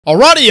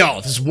Alrighty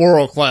y'all, this is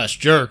World Class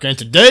Jerk, and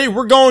today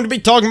we're going to be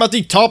talking about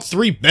the top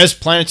 3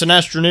 best planets in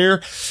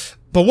Astroneer.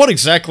 But what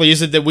exactly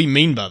is it that we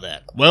mean by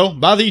that? Well,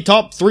 by the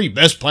top 3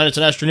 best planets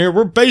in Astroneer,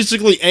 we're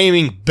basically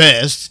aiming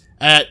best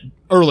at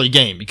early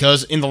game,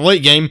 because in the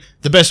late game,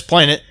 the best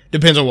planet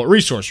depends on what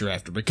resource you're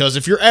after, because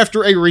if you're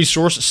after a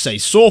resource, say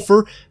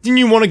sulfur, then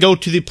you want to go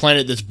to the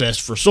planet that's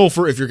best for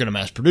sulfur if you're going to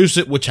mass produce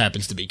it, which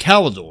happens to be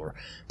Calidor.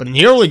 But in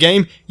the early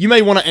game, you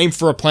may want to aim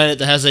for a planet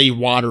that has a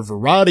wider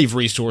variety of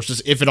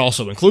resources if it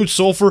also includes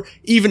sulfur,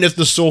 even if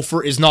the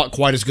sulfur is not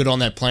quite as good on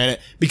that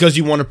planet, because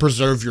you want to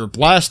preserve your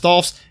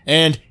blast-offs,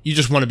 and you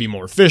just want to be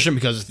more efficient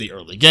because it's the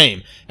early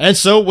game. And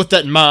so, with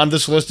that in mind,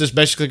 this list is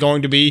basically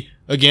going to be,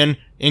 again,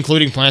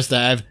 including planets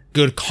that have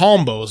good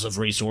combos of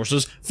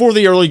resources for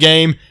the early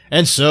game,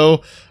 and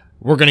so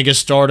we're gonna get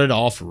started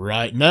off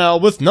right now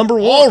with number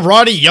 1.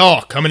 Alrighty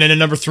y'all, coming in at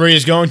number 3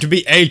 is going to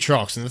be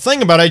Atrox, and the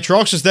thing about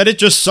Atrox is that it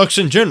just sucks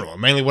in general.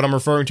 Mainly what I'm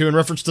referring to in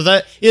reference to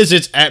that is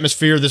its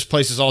atmosphere. This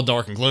place is all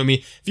dark and gloomy.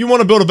 If you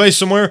want to build a base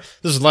somewhere,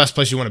 this is the last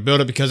place you want to build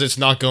it because it's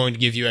not going to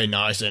give you a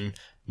nice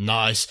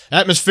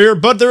atmosphere.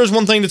 But there is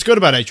one thing that's good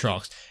about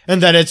Atrox,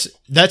 and that's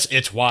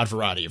its wide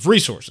variety of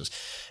resources.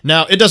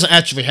 Now, it doesn't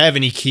actually have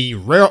any key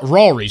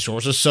raw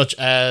resources, such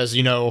as,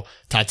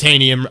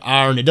 titanium,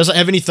 iron. It doesn't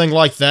have anything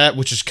like that,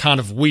 which is kind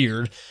of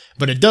weird,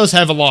 but it does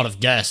have a lot of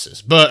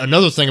gases. But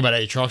another thing about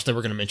Atrox that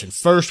we're going to mention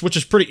first, which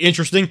is pretty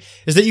interesting,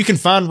 is that you can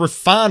find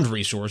refined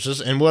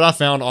resources, and what I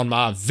found on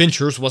my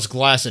ventures was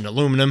glass and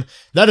aluminum.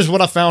 That is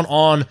what I found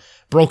on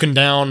broken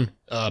down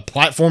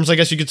platforms, I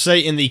guess you could say,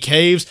 in the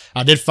caves.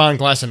 I did find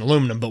glass and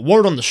aluminum, but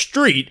word on the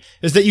street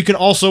is that you can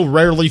also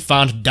rarely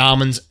find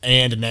diamonds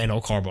and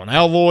nanocarbon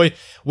alloy,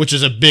 which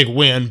is a big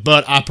win,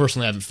 but I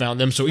personally haven't found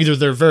them, so either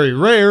they're very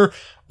rare,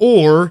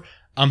 or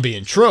I'm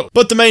being true.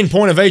 But the main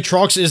point of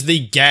Atrox is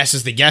the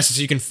gases. The gases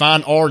you can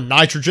find are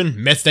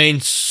nitrogen, methane,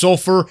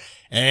 sulfur,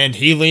 and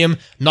helium.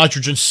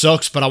 Nitrogen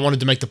sucks, but I wanted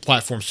to make the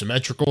platform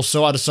symmetrical,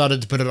 so I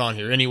decided to put it on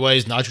here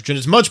anyways. Nitrogen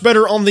is much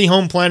better on the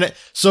home planet,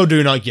 so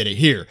do not get it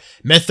here.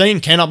 Methane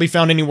cannot be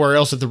found anywhere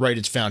else at the rate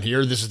it's found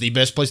here. This is the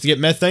best place to get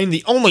methane.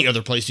 The only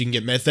other place you can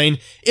get methane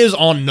is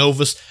on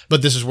Novus,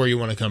 but this is where you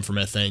want to come for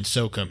methane,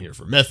 so come here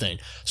for methane.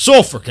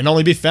 Sulfur can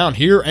only be found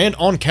here and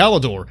on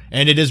Calidor,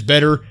 and it is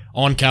better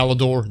on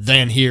Calidor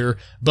than here,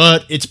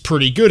 but it's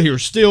pretty good here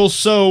still,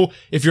 so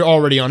if you're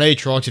already on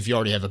Atrox, if you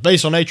already have a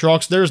base on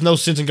Atrox, there's no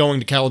sense in going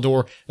to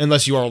Calidor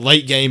unless you are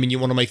late game and you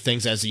want to make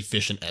things as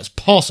efficient as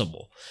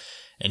possible.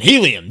 And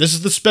helium, this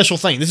is the special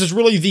thing. This is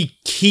really the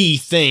key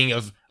thing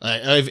of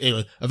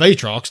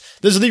Atrox.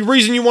 This is the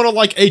reason you want to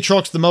like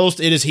Atrox the most.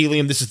 It is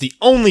helium. This is the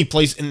only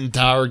place in the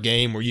entire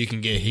game where you can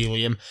get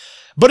helium.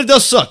 But it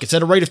does suck. It's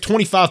at a rate of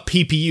 25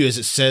 ppU, as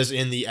it says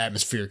in the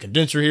atmospheric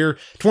condenser here.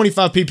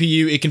 25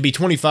 ppU, it can be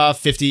 25,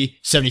 50,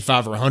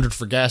 75, or 100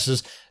 for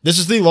gases. This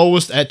is the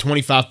lowest at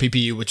 25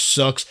 ppU, which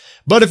sucks.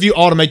 But if you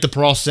automate the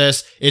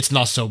process, it's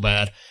not so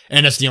bad.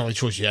 And that's the only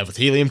choice you have with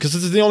helium, because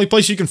this is the only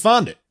place you can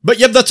find it. But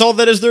yep, that's all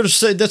there is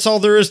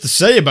to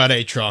say about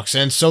Atrox.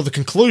 And so the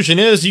conclusion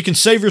is you can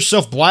save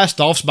yourself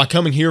blast-offs by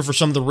coming here for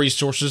some of the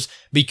resources,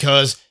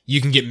 because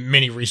you can get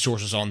many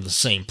resources on the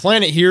same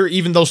planet here.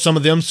 Even though some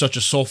of them, such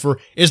as sulfur,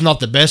 is not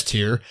the best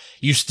here,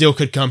 you still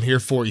could come here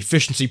for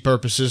efficiency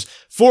purposes.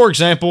 For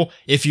example,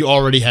 if you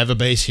already have a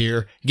base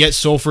here, get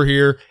sulfur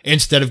here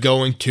instead of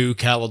going to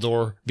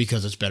Calidor,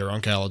 because it's better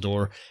on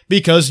Calidor,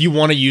 because you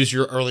want to use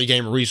your early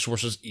game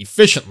resources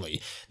efficiently.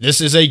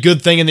 This is a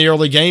good thing in the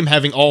early game,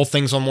 having all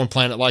things on one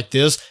planet like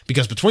this,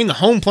 because between the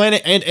home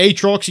planet and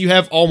Atrox, you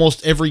have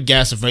almost every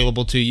gas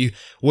available to you,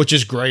 which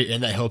is great,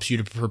 and that helps you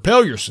to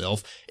propel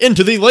yourself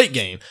into the late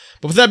game.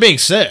 But with that being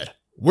said,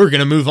 we're going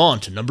to move on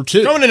to number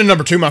 2. Coming into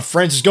number 2, my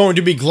friends, is going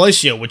to be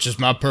Glacio, which is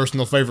my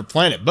personal favorite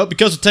planet. But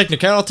because of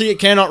technicality, it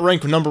cannot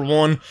rank with number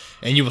 1,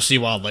 and you will see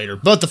why later.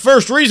 But the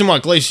first reason why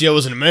Glacio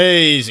is an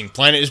amazing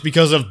planet is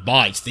because of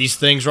bites. These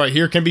things right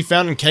here can be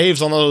found in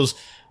caves on those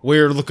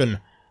weird-looking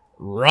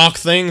rock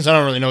things. I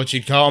don't really know what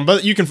you'd call them,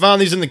 but you can find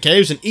these in the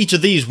caves, and each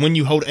of these, when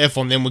you hold F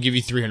on them, will give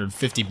you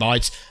 350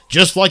 bites.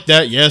 Just like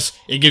that, yes,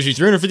 it gives you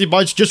 350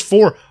 bites just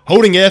for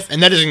holding F,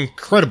 and that is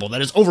incredible.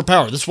 That is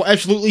overpowered. This will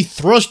absolutely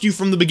thrust you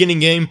from the beginning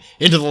game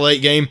into the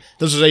late game.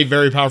 This is a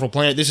very powerful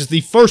planet. This is the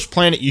first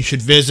planet you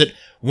should visit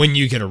when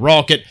you get a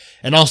rocket.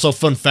 And also,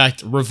 fun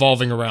fact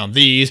revolving around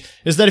these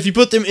is that if you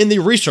put them in the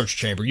research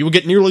chamber, you will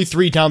get nearly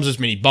 3 times as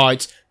many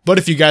bites. But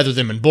if you gather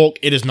them in bulk,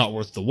 it is not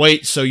worth the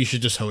wait, so you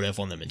should just hold F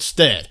on them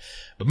instead.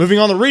 But moving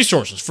on to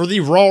resources. For the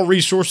raw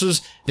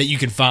resources that you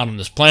can find on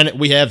this planet,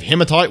 we have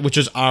hematite, which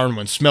is iron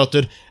when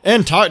smelted,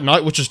 and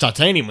titanite, which is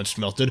titanium when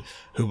smelted.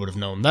 Who would have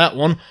known that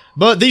one?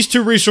 But these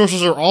 2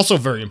 resources are also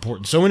very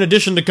important, so in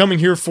addition to coming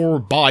here for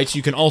bites,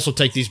 you can also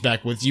take these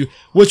back with you,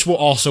 which will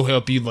also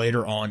help you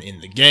later on in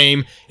the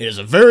game. It is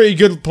a very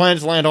good planet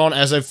to land on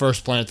as a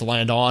first planet to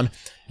land on.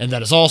 And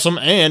that is awesome,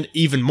 and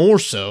even more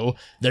so,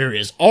 there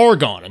is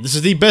argon, and this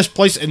is the best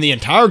place in the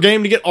entire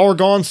game to get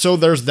argon, so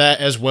there's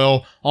that as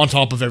well, on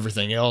top of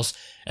everything else.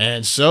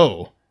 And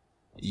so,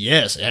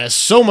 yes, it has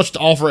so much to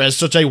offer, it has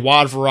such a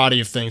wide variety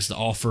of things to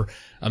offer.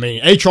 I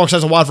mean, Aatrox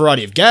has a wide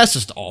variety of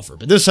gases to offer,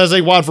 but this has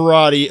a wide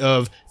variety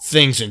of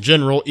things in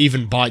general,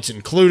 even bites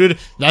included.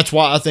 That's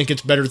why I think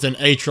it's better than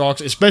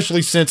Aatrox,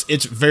 especially since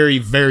it's very,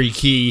 very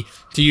key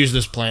to use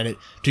this planet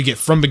to get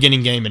from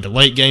beginning game into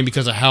late game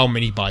because of how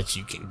many bites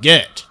you can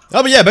get.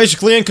 But yeah,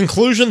 basically in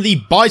conclusion,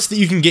 the bites that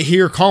you can get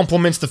here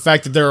complements the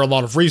fact that there are a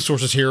lot of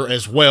resources here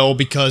as well,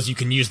 because you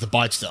can use the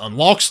bites to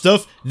unlock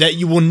stuff that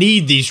you will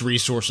need these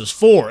resources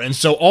for. And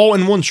so all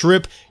in one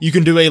trip, you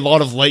can do a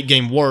lot of late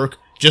game work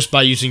just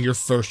by using your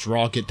first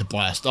rocket to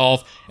blast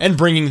off and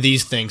bringing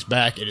these things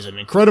back. It is an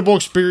incredible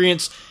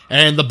experience,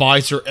 and the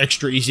bites are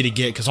extra easy to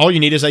get because all you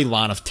need is a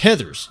line of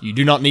tethers. You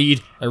do not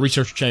need a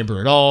research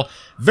chamber at all.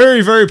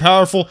 Very, very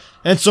powerful.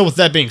 And so with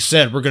that being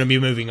said, we're going to be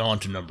moving on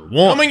to number 1.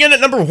 Coming in at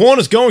number 1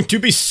 is going to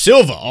be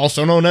Silva,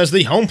 also known as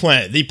the home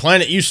planet, the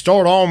planet you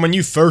start on when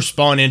you first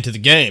spawn into the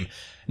game.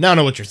 Now I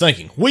know what you're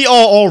thinking. We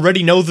all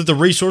already know that the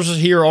resources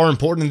here are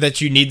important and that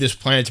you need this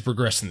planet to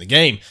progress in the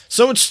game,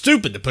 so it's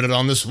stupid to put it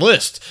on this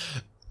list.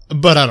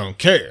 But I don't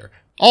care.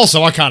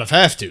 Also, I kind of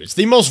have to. It's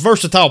the most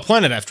versatile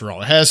planet after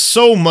all. It has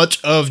so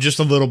much of just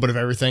a little bit of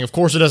everything. Of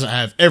course, it doesn't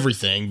have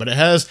everything, but it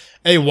has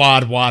a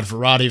wide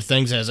variety of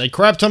things. It has a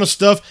crap ton of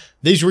stuff.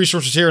 These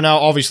resources here now,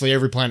 obviously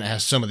every planet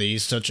has some of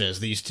these, such as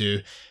these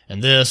two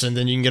and this, and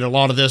then you can get a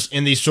lot of this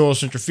in the soil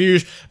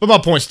centrifuge, but my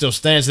point still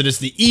stands that it's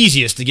the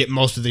easiest to get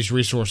most of these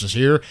resources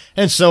here,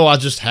 and so I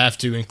just have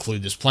to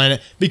include this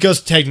planet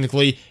because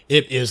technically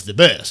it is the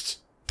best.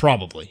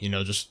 Probably, you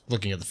know, just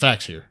looking at the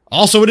facts here.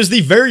 Also, it is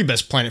the very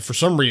best planet for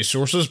some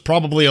resources,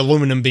 probably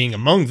aluminum being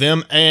among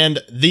them, and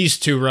these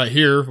two right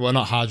here, well,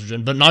 not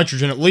hydrogen, but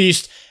nitrogen at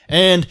least,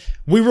 and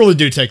we really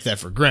do take that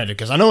for granted,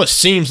 because I know it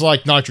seems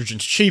like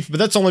nitrogen's cheap, but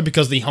that's only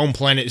because the home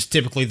planet is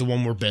typically the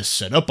one we're best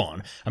set up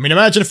on. I mean,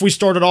 imagine if we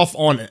started off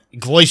on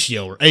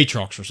Glacio or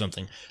Aatrox or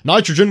something.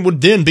 Nitrogen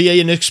would then be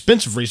an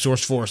expensive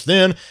resource for us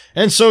then,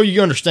 and so you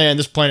understand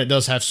this planet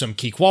does have some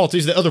key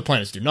qualities that other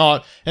planets do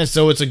not, and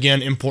so it's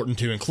again important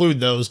to include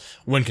those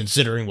when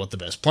considering what the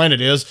best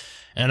planet is,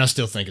 and I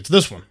still think it's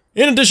this one.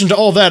 In addition to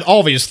all that,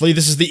 obviously,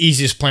 this is the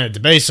easiest planet to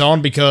base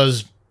on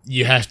because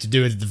you have to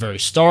do it at the very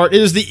start. It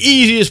is the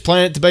easiest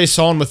planet to base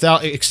on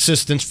without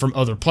assistance from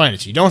other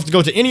planets. You don't have to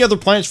go to any other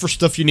planets for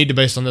stuff you need to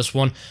base on this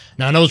one.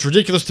 Now, I know it's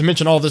ridiculous to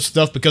mention all this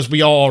stuff because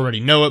we all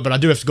already know it, but I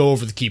do have to go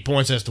over the key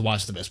points as to why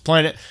it's the best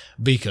planet,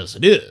 because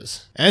it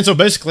is. And so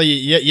basically,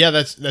 yeah,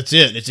 that's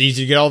it. It's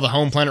easy to get all the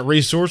home planet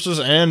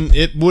resources, and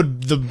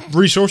the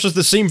resources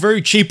that seem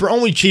very cheap are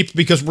only cheap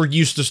because we're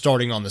used to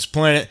starting on this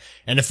planet,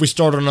 and if we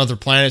started on other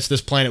planets,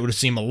 this planet would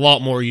seem a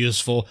lot more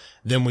useful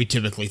than we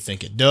typically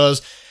think it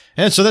does.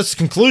 And so that's the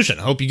conclusion.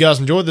 I hope you guys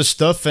enjoyed this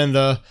stuff, and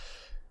I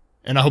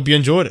hope you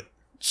enjoyed it.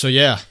 So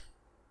yeah,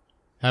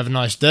 have a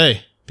nice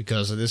day,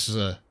 because this is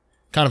a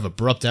kind of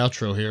abrupt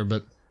outro here,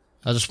 but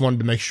I just wanted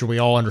to make sure we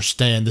all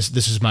understand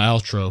this is my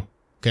outro,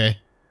 okay?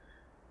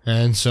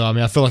 And so, I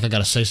mean, I feel like I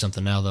gotta say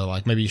something now, though.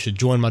 Like, maybe you should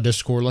join my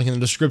Discord, link in the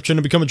description,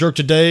 and become a jerk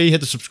today. Hit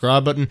the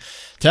subscribe button,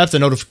 tap the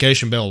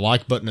notification bell,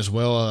 like button as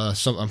well.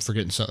 I'm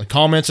forgetting something.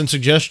 Comments and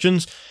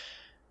suggestions.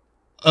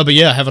 But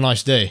yeah, have a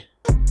nice day.